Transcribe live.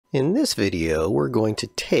In this video, we're going to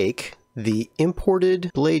take the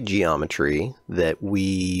imported blade geometry that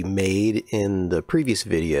we made in the previous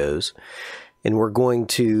videos, and we're going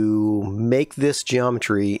to make this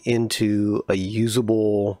geometry into a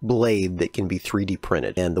usable blade that can be 3D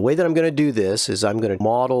printed. And the way that I'm going to do this is I'm going to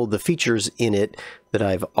model the features in it that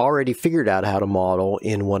I've already figured out how to model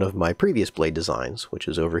in one of my previous blade designs, which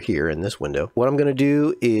is over here in this window. What I'm going to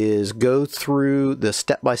do is go through the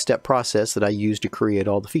step-by-step process that I used to create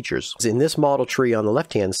all the features. In this model tree on the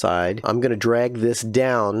left-hand side, I'm going to drag this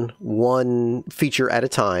down one feature at a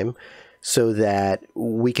time, so that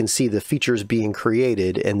we can see the features being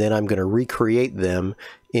created, and then I'm going to recreate them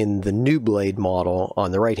in the new blade model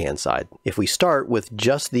on the right hand side. If we start with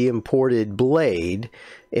just the imported blade,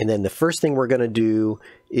 and then the first thing we're going to do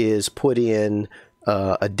is put in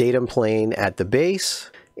a datum plane at the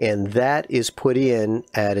base, and that is put in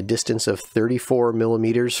at a distance of 34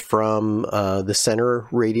 millimeters from the center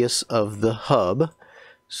radius of the hub.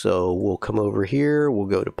 So we'll come over here, we'll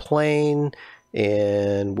go to plane,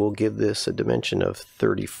 and we'll give this a dimension of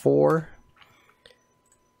 34,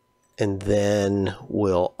 and then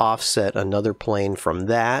we'll offset another plane from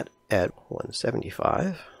that at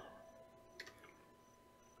 175,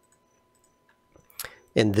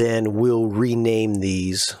 and then we'll rename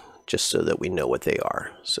these just so that we know what they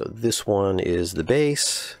are. So this one is the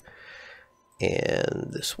base, and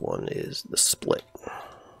this one is the split.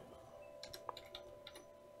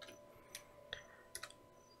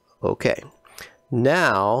 Okay.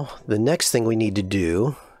 Now, the next thing we need to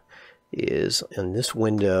do is, in this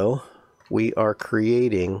window, we are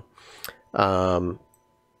creating datums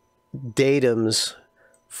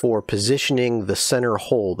for positioning the center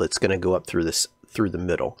hole that's going to go up through the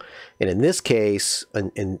middle. And in this case,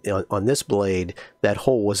 on this blade, that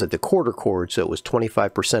hole was at the quarter chord, so it was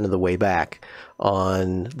 25% of the way back.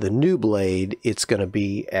 On the new blade, it's going to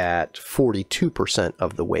be at 42%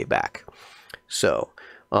 of the way back. So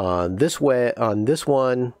on this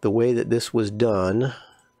one, the way that this was done,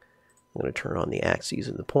 I'm going to turn on the axes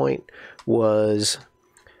and the point, was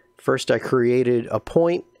first I created a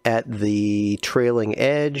point at the trailing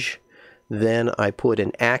edge, then I put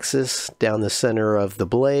an axis down the center of the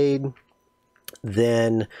blade,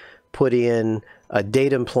 then put in a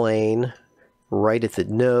datum plane right at the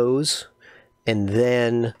nose, and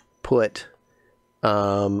then put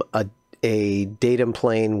a datum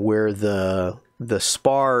plane where the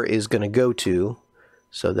spar is going to go to,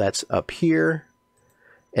 so that's up here,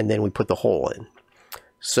 and then we put the hole in.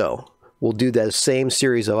 So we'll do that same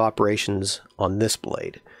series of operations on this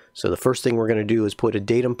blade. So the first thing we're going to do is put a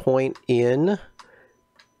datum point in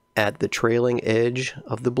at the trailing edge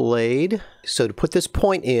of the blade. So to put this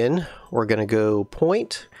point in, we're going to go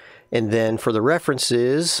point, and then for the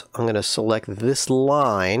references, I'm going to select this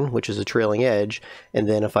line, which is a trailing edge, and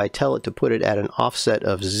then if I tell it to put it at an offset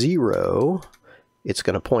of 0, it's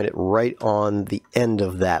going to point it right on the end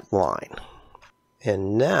of that line.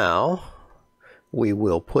 And now we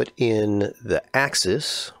will put in the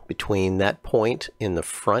axis between that point in the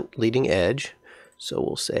front leading edge. So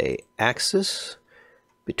we'll say axis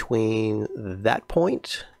between that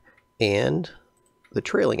point and the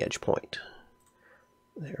trailing edge point.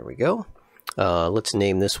 There we go. Let's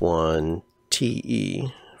name this one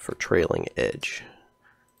TE for trailing edge.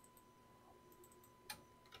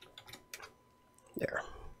 There.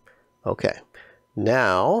 Okay.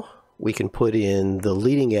 Now we can put in the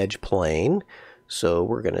leading edge plane. So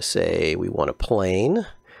we're going to say we want a plane.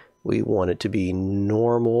 We want it to be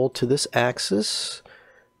normal to this axis.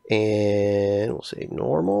 And we'll say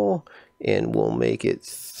normal. And we'll make it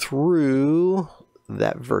through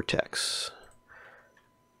that vertex.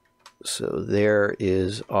 So there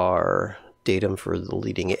is our datum for the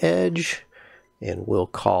leading edge. And we'll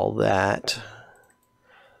call that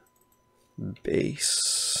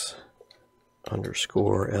base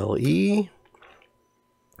underscore LE.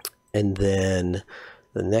 And then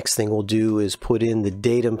the next thing we'll do is put in the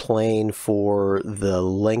datum plane for the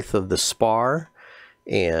length of the spar,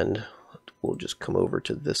 and we'll just come over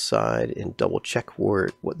to this side and double check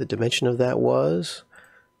what the dimension of that was.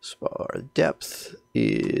 Spar depth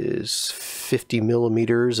is 50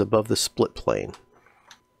 millimeters above the split plane.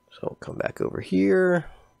 So we'll come back over here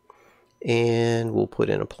and we'll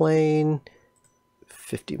put in a plane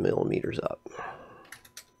 50 millimeters up.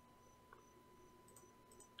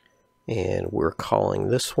 And we're calling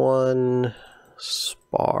this one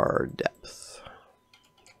spar depth.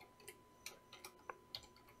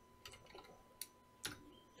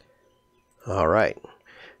 All right.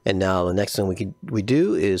 And now the next thing we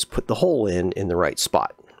do is put the hole in the right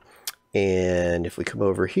spot. And if we come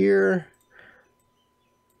over here,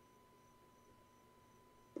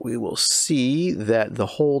 we will see that the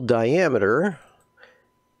hole diameter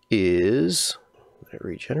is,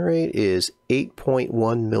 regenerate, is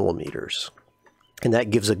 8.1 millimeters. And that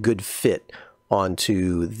gives a good fit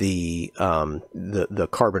onto the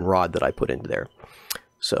carbon rod that I put into there.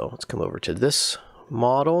 So let's come over to this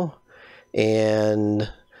model,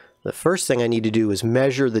 and the first thing I need to do is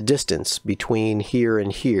measure the distance between here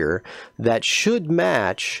and here. That should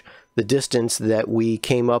match the distance that we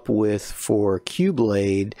came up with for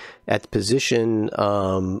QBlade at position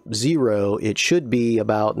 0. It should be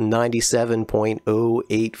about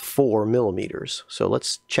 97.084 millimeters. So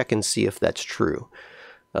let's check and see if that's true.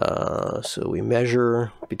 So we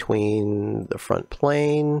measure between the front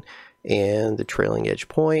plane and the trailing edge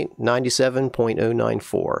point,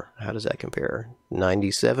 97.094. How does that compare?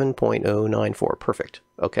 97.094. Perfect.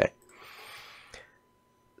 Okay.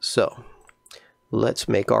 So let's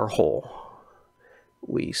make our hole.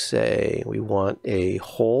 We say we want a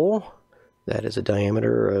hole that is a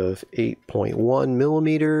diameter of 8.1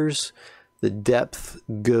 millimeters. The depth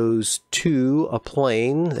goes to a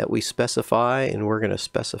plane that we specify, and we're going to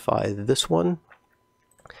specify this one.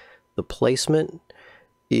 The placement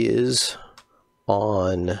is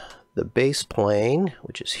on the base plane,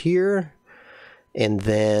 which is here, and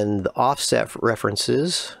then the offset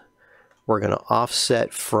references, we're going to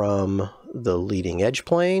offset from the leading edge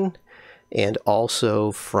plane and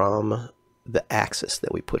also from the axis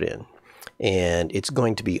that we put in, and it's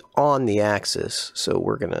going to be on the axis. So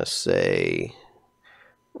we're going to say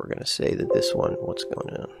that this one, what's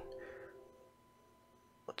going on,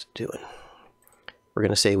 what's it doing, we're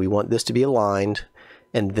going to say we want this to be aligned.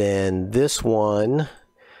 And then this one,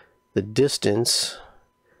 the distance,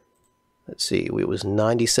 let's see, it was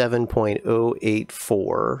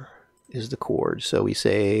 97.084 is the chord. So we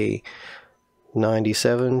say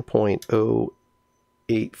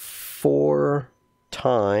 97.084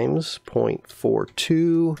 times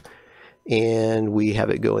 0.42, and we have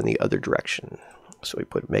it go in the other direction. So we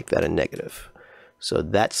make that a negative. So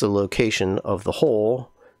that's the location of the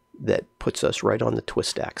hole that puts us right on the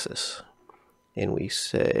twist axis. And we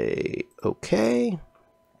say OK,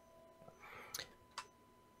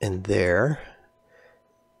 and there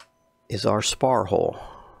is our spar hole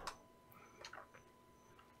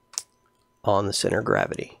on the center of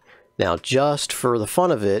gravity. Now, just for the fun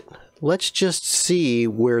of it, let's just see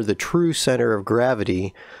where the true center of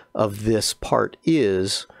gravity of this part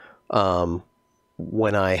is once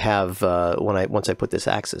I put this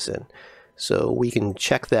axis in. So we can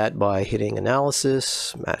check that by hitting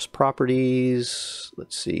Analysis, Mass Properties.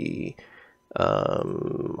 Let's see.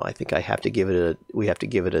 I think we have to give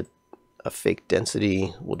it a fake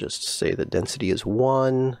density. We'll just say the density is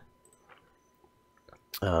 1.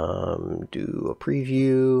 Do a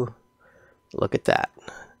preview. Look at that.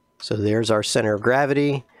 So there's our center of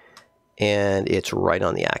gravity, and it's right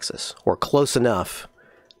on the axis, or close enough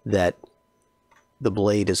that the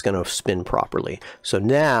blade is going to spin properly. So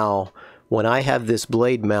now, when I have this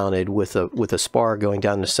blade mounted with a spar going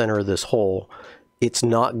down the center of this hole, it's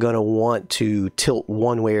not going to want to tilt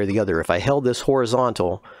one way or the other. If I held this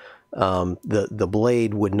horizontal, the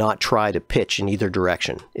blade would not try to pitch in either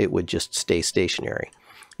direction. It would just stay stationary.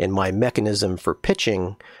 And my mechanism for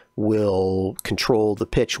pitching will control the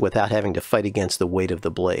pitch without having to fight against the weight of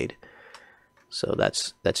the blade. So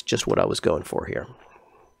that's just what I was going for here.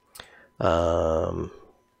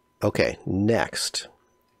 Okay, next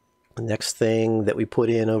thing that we put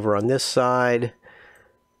in over on this side,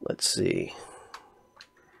 let's see,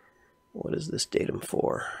 what is this datum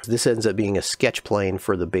for? This ends up being a sketch plane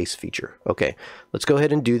for the base feature. Okay, let's go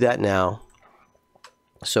ahead and do that now.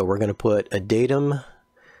 So we're going to put a datum,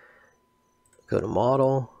 go to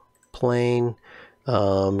model, plane,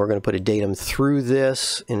 we're going to put a datum through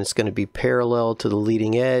this, and it's going to be parallel to the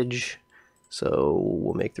leading edge. So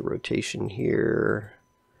we'll make the rotation here,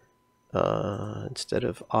 instead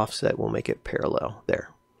of offset, we'll make it parallel there.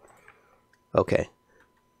 Okay,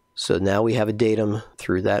 so now we have a datum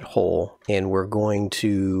through that hole, and we're going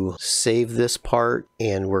to save this part,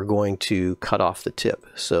 and we're going to cut off the tip.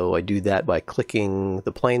 So I do that by clicking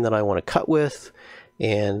the plane that I want to cut with,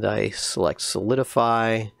 and I select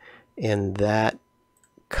solidify, and that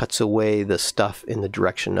cuts away the stuff in the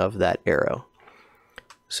direction of that arrow.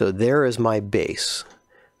 So there is my base.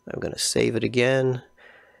 I'm going to save it again.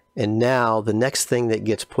 And now the next thing that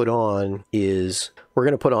gets put on is we're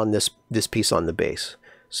going to put on this piece on the base.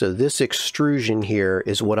 So this extrusion here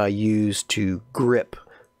is what I use to grip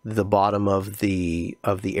the bottom of the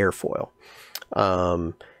airfoil.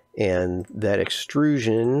 And that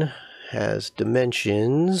extrusion has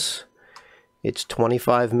dimensions. It's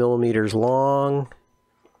 25 millimeters long,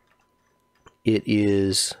 it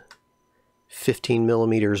is 15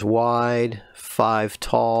 millimeters wide, 5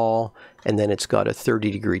 tall, and then it's got a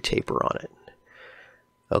 30-degree taper on it.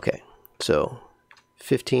 Okay, so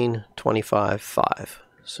 15, 25, 5.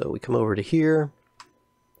 So we come over to here.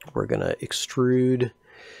 We're going to extrude,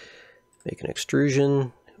 make an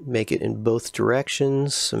extrusion, make it in both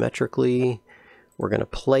directions symmetrically. We're going to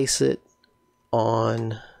place it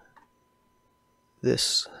on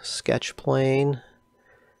this sketch plane.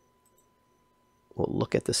 We'll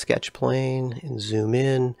look at the sketch plane and zoom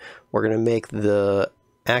in. We're going to make the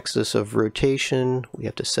axis of rotation, we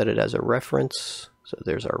have to set it as a reference. So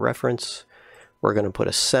there's our reference. We're going to put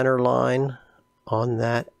a center line on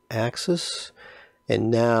that axis.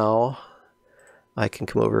 And now I can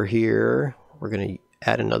come over here. We're going to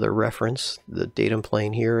add another reference. The datum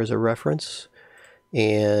plane here is a reference.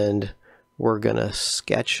 And we're going to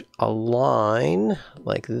sketch a line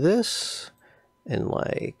like this and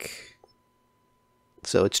like,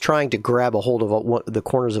 so it's trying to grab a hold of the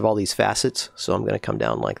corners of all these facets. So I'm going to come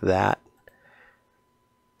down like that.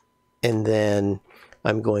 And then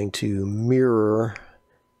I'm going to mirror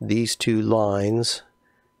these two lines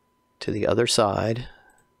to the other side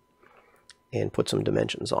and put some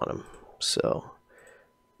dimensions on them. So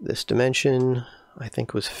this dimension I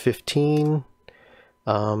think was 15.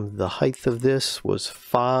 The height of this was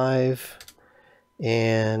 5,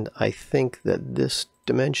 and I think that this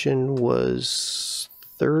dimension was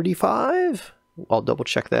 35. I'll double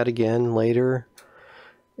check that again later.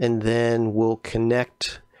 And then we'll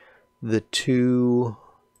connect the two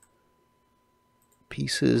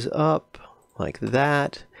pieces up like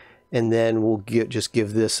that, and then we'll just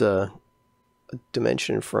give this a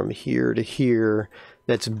dimension from here to here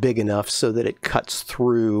that's big enough so that it cuts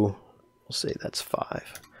through. We'll say that's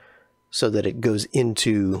 5, so that it goes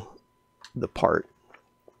into the part.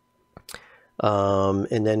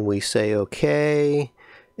 And then we say okay,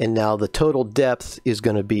 and now the total depth is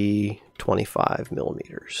going to be 25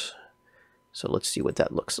 millimeters. So let's see what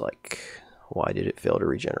that looks like. Why did it fail to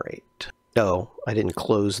regenerate? Oh, I didn't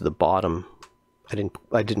close the bottom. I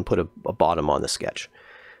didn't put a bottom on the sketch.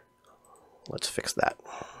 Let's fix that.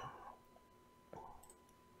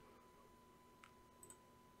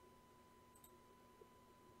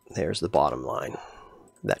 There's the bottom line.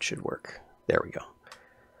 That should work. There we go.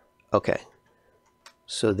 Okay.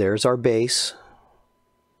 So there's our base.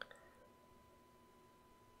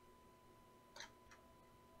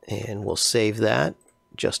 And we'll save that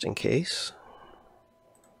just in case.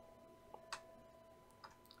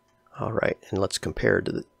 All right, and let's compare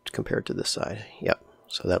it to this side. Yep.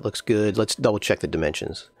 So that looks good. Let's double check the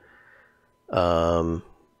dimensions.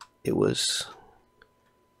 It was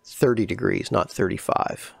 30 degrees, not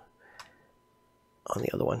 35 on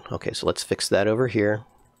the other one. Okay, so let's fix that over here.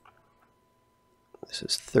 This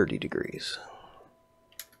is 30 degrees.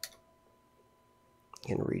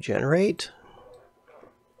 And regenerate.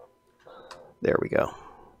 There we go.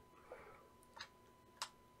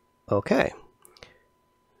 Okay.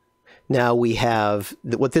 Now we have,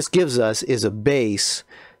 what this gives us is a base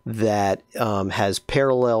that has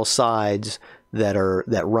parallel sides that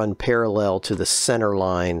run parallel to the center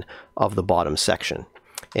line of the bottom section.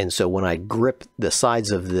 And so when I grip the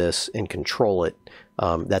sides of this and control it,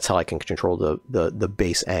 that's how I can control the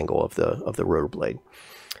base angle of the rotor blade.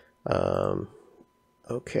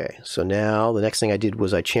 Okay, so now the next thing I did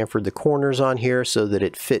was I chamfered the corners on here so that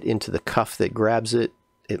it fit into the cuff that grabs it.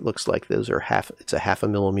 It looks like those are it's a 0.5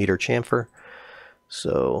 millimeter chamfer.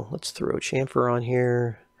 So let's throw a chamfer on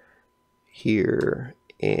here, here,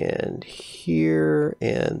 and here,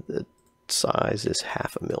 and the size is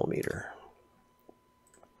 0.5 millimeter.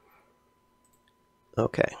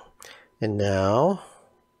 Okay, and now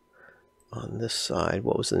on this side,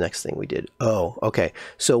 what was the next thing we did? Oh, okay.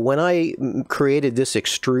 So when I created this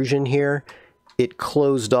extrusion here, it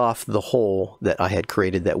closed off the hole that I had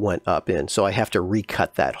created that went up in. So I have to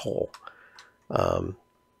recut that hole.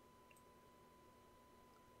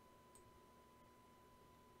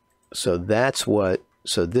 So that's what,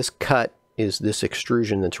 so this cut is this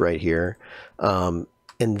extrusion that's right here. And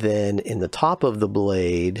then in the top of the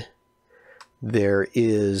blade, there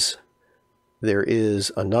is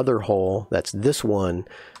another hole. That's this one.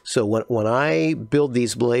 So when I build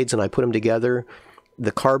these blades and I put them together,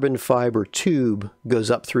 the carbon fiber tube goes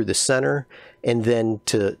up through the center, and then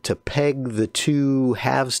to peg the two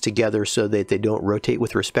halves together so that they don't rotate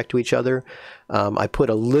with respect to each other, I put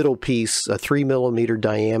a little piece, a 3 millimeter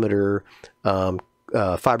diameter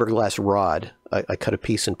fiberglass rod. I cut a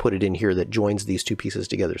piece and put it in here that joins these two pieces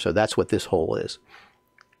together. So that's what this hole is.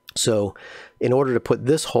 So in order to put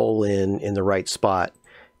this hole in the right spot,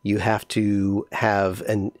 you have to have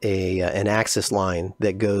an axis line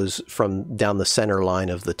that goes from down the center line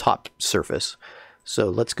of the top surface. So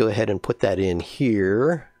let's go ahead and put that in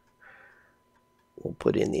here. We'll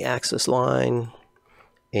put in the axis line,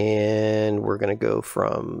 and we're going to go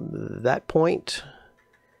from that point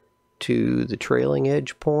to the trailing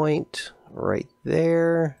edge point right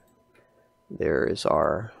there. There's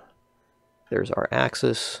our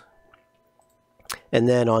axis. And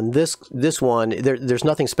then on this one, there's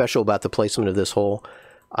nothing special about the placement of this hole.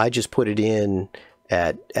 I just put it in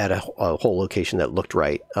at a hole location that looked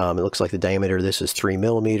right. It looks like the diameter of this is 3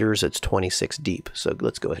 millimeters. It's 26 deep. So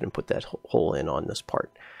let's go ahead and put that hole in on this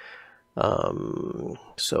part.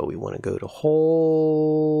 So we want to go to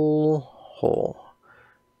hole.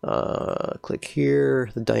 Click here.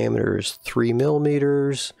 The diameter is 3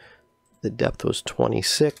 millimeters. The depth was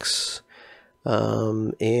 26.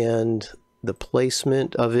 And the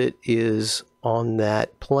placement of it is on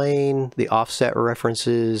that plane. The offset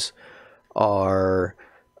references are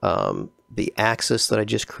the axis that I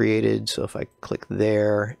just created. So if I click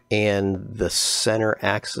there, and the center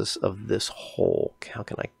axis of this hole. How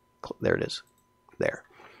can I click? There it is. There.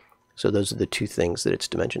 So those are the two things that it's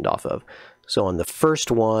dimensioned off of. So on the first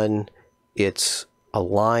one, it's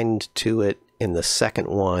aligned to it, and the second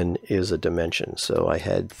one is a dimension. So I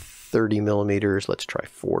had 30 millimeters. Let's try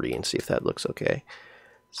 40 and see if that looks okay.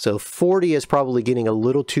 So 40 is probably getting a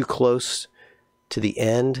little too close to the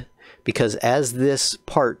end, because as this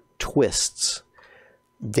part twists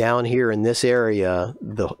down here in this area,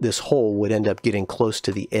 this hole would end up getting close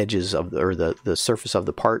to the edges of the surface of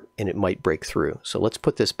the part, and it might break through. So let's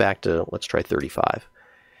put this back to, let's try 35.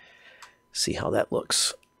 See how that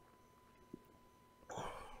looks.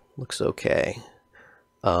 Looks okay.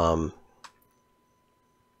 I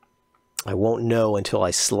won't know until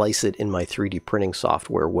I slice it in my 3D printing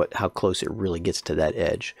software how close it really gets to that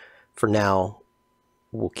edge. For now,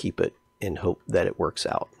 we'll keep it and hope that it works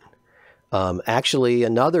out. Actually,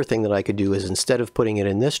 another thing that I could do is, instead of putting it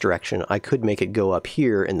in this direction, I could make it go up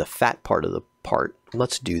here in the fat part of the part.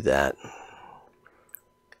 Let's do that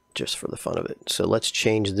just for the fun of it. So let's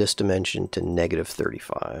change this dimension to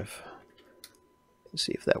 -35. Let's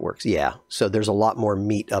see if that works. Yeah, so there's a lot more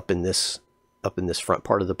meat up in this front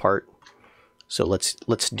part of the part. So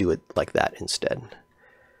let's do it like that instead.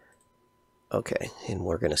 Okay, and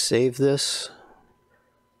we're going to save this.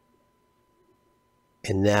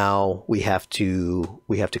 And now we have to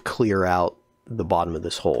clear out the bottom of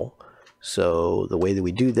this hole. So the way that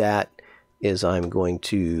we do that is I'm going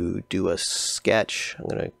to do a sketch. I'm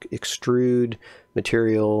going to extrude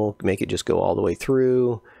material, make it just go all the way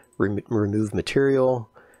through, remove material,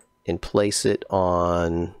 and place it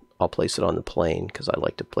on, I'll place it on the plane because I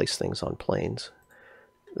like to place things on planes.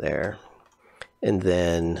 There. And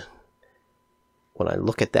then when I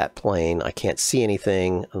look at that plane, I can't see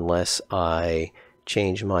anything unless I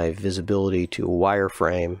change my visibility to a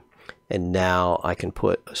wireframe. And now I can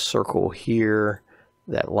put a circle here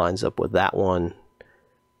that lines up with that one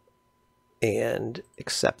and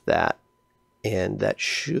accept that. And that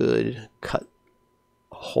should cut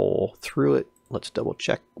a hole through it. Let's double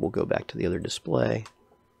check. We'll go back to the other display.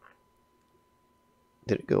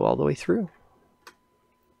 Did it go all the way through?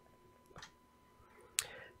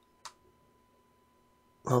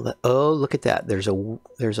 Oh, look at that. There's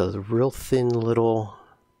a real thin little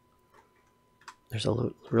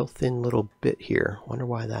bit here. Wonder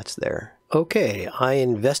why that's there. Okay, I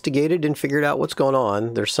investigated and figured out what's going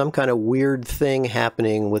on. There's some kind of weird thing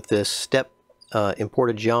happening with this step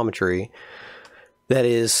imported geometry that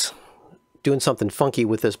is doing something funky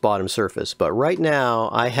with this bottom surface. But right now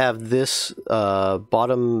I have this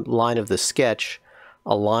bottom line of the sketch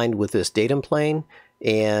aligned with this datum plane,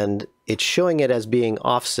 and it's showing it as being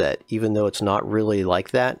offset, even though it's not really like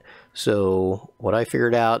that. So what I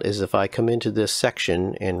figured out is if I come into this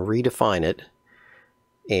section and redefine it,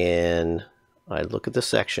 and I look at the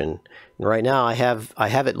section, and right now I have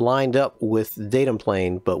it lined up with the datum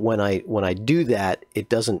plane, but when I do that, it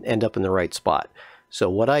doesn't end up in the right spot. So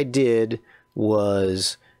what I did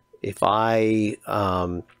was, if I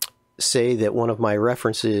say that one of my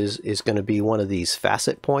references is going to be one of these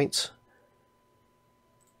facet points,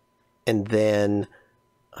 and then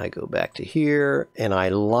I go back to here and I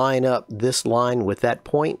line up this line with that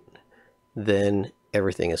point, then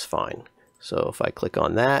everything is fine. So if I click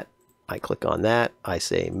on that, I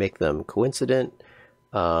say make them coincident.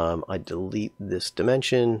 I delete this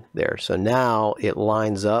dimension there. So now it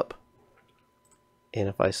lines up. And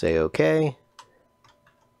if I say OK,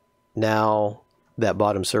 now that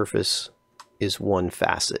bottom surface is one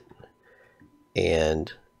facet.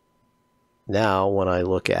 And now when I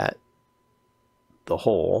look at the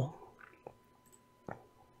hole.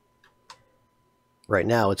 Right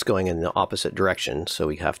now it's going in the opposite direction, so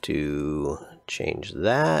we have to change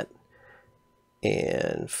that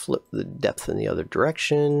and flip the depth in the other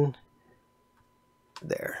direction.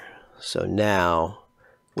 There. So now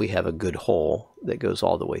we have a good hole that goes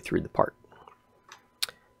all the way through the part.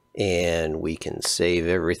 And we can save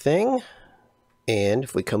everything. And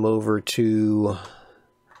if we come over to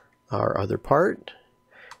our other part,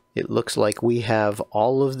 it looks like we have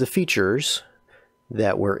all of the features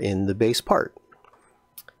that were in the base part.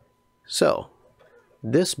 So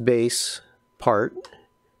this base part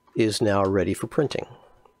is now ready for printing.